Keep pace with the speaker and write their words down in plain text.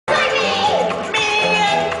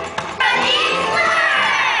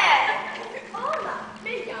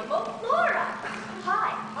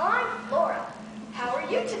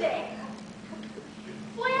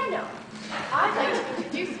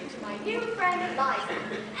Eliza.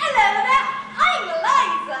 Hello there, I'm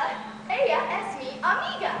Eliza. Hey, yeah, it's me,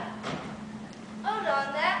 Amiga. Hold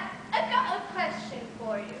on there, I've got a question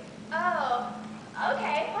for you. Oh,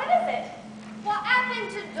 okay, what is it? What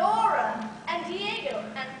happened to Dora and Diego?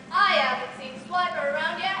 And I haven't seen Swiper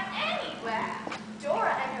around yet anywhere.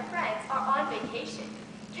 Dora and her friends are on vacation.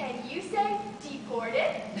 Can you say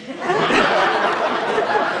deported?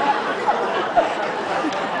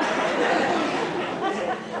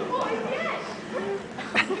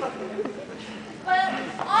 Well,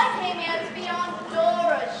 I came here to be on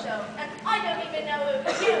Dora's show, and I don't even know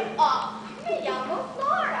who you are. Me llamo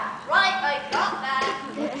Flora. Right, I got that.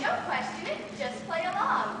 Don't question it, just play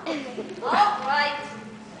along. All right.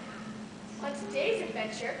 On today's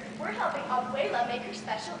adventure, we're helping Abuela make her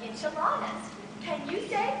special enchiladas. Can you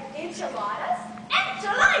say enchiladas?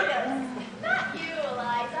 Enchiladas! Not you,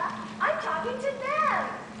 Eliza. I'm talking to them.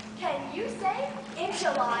 Can you say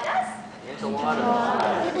enchiladas?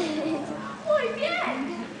 Enchiladas. Muy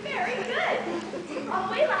bien. Very good.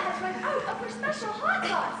 Abuela has run out of her special hot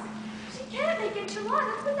sauce. She can't make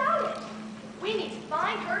enchiladas without it. We need to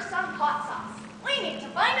find her some hot sauce. We need to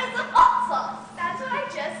find us some hot sauce. That's what I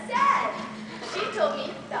just said. She told me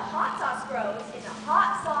the hot sauce grows in the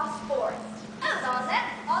hot sauce forest. Hold on then.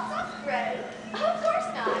 Hot sauce grows? Of course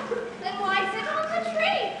not. Then why is it on the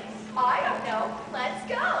tree? I don't know. Let's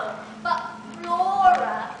go. But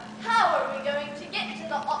Flora, how are we going to get to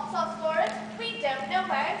the hot sauce forest? We don't know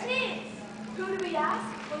where it is. Who do we ask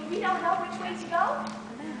when we don't know which way to go?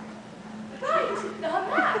 Right, the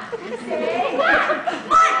map. Say map.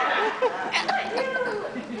 Map.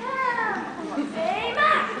 Yeah. Say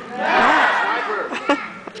map. Sniper.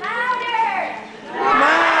 Louder.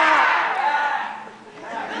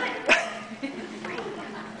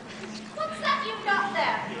 What's that you've got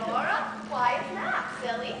there, Flora? Why, it's map,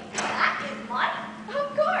 silly. That is mine. Of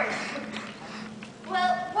course.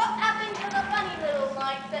 Well, what happened to the funny little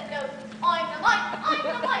light that goes, I'm the light, I'm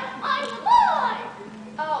the light, I'm the light?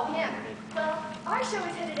 Oh, him. Well, our show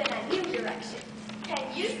is headed in a new direction.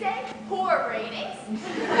 Can you say poor ratings?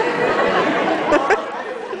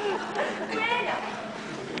 Bueno.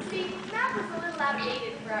 See, Matt was a little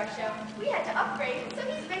outdated for our show. We had to upgrade, so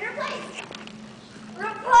he's been replaced.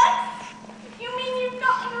 Replaced? You mean you've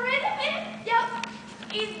gotten rid of him? Yep.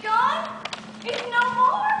 He's gone? He's no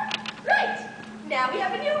more? Right. Now we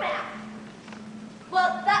have a new map.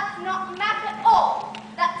 Well, that's not a map at all.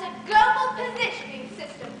 That's a global positioning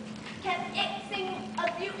system. Can it sing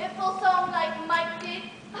a beautiful song like Mike did?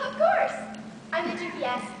 Of course. I'm the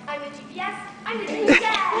GPS, I'm the GPS, I'm the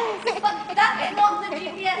GPS. But that's not the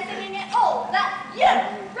GPS singing at all. That's you.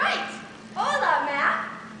 Right. Hola, map.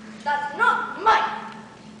 That's not Mike.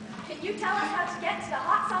 Can you tell us how to get to the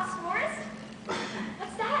hot sauce forest?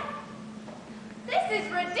 What's that? This is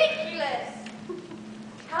ridiculous.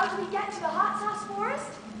 How do we get to the hot sauce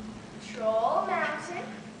forest? Troll Mountain,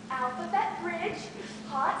 Alphabet Bridge,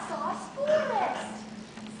 hot sauce forest.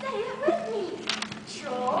 Say it with me.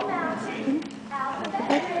 Troll Mountain,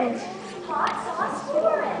 Alphabet Bridge, hot sauce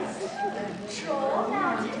forest. Troll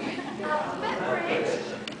Mountain, Alphabet Bridge,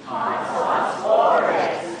 hot sauce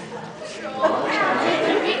forest. Troll Mountain.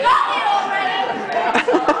 We got it already.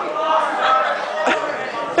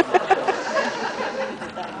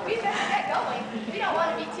 We better get going. We don't want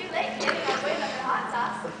to be too late getting our way with the hot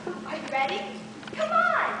sauce. Are you ready? Come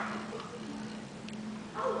on.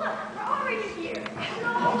 Oh, look, we're already here.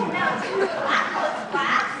 No, mountain. That was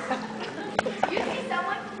fast. Do you see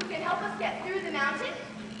someone who can help us get through the mountain?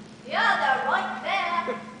 Yeah, they're right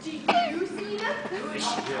there. Do you see them? They're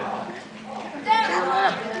right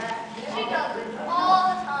there. She does this all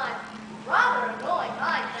the time. Rather annoying, I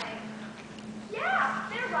think. Yeah,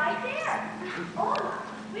 they're right there. Hola,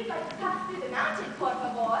 we'd like to pass through the mountain, por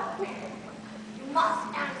favor. You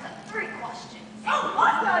must answer 3 questions. Oh,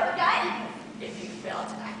 what's those guys? If you fail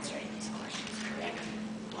to answer these questions correctly,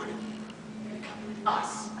 one of you will come with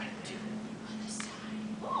us to the other side.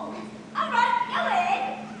 Oh, all right, go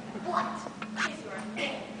ahead. What is your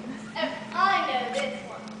name? Oh, I know this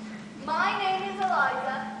one. My name is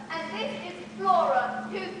Eliza, and this is Flora,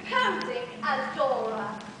 who's posing as Dora.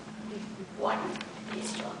 What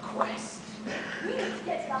is your quest? We need to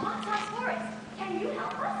get to the hot sauce forest. Can you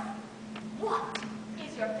help us? What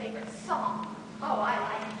is your favorite song? Oh, I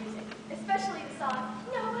like music, especially the song,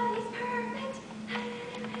 Nobody's Perfect.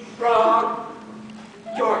 Wrong.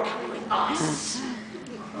 You're coming with us.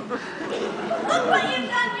 Look what you've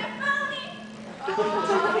done, you phony!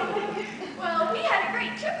 Well, we had a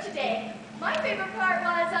great trip today. My favorite part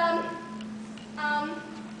was,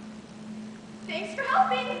 thanks for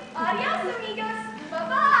helping. Adios, amigos.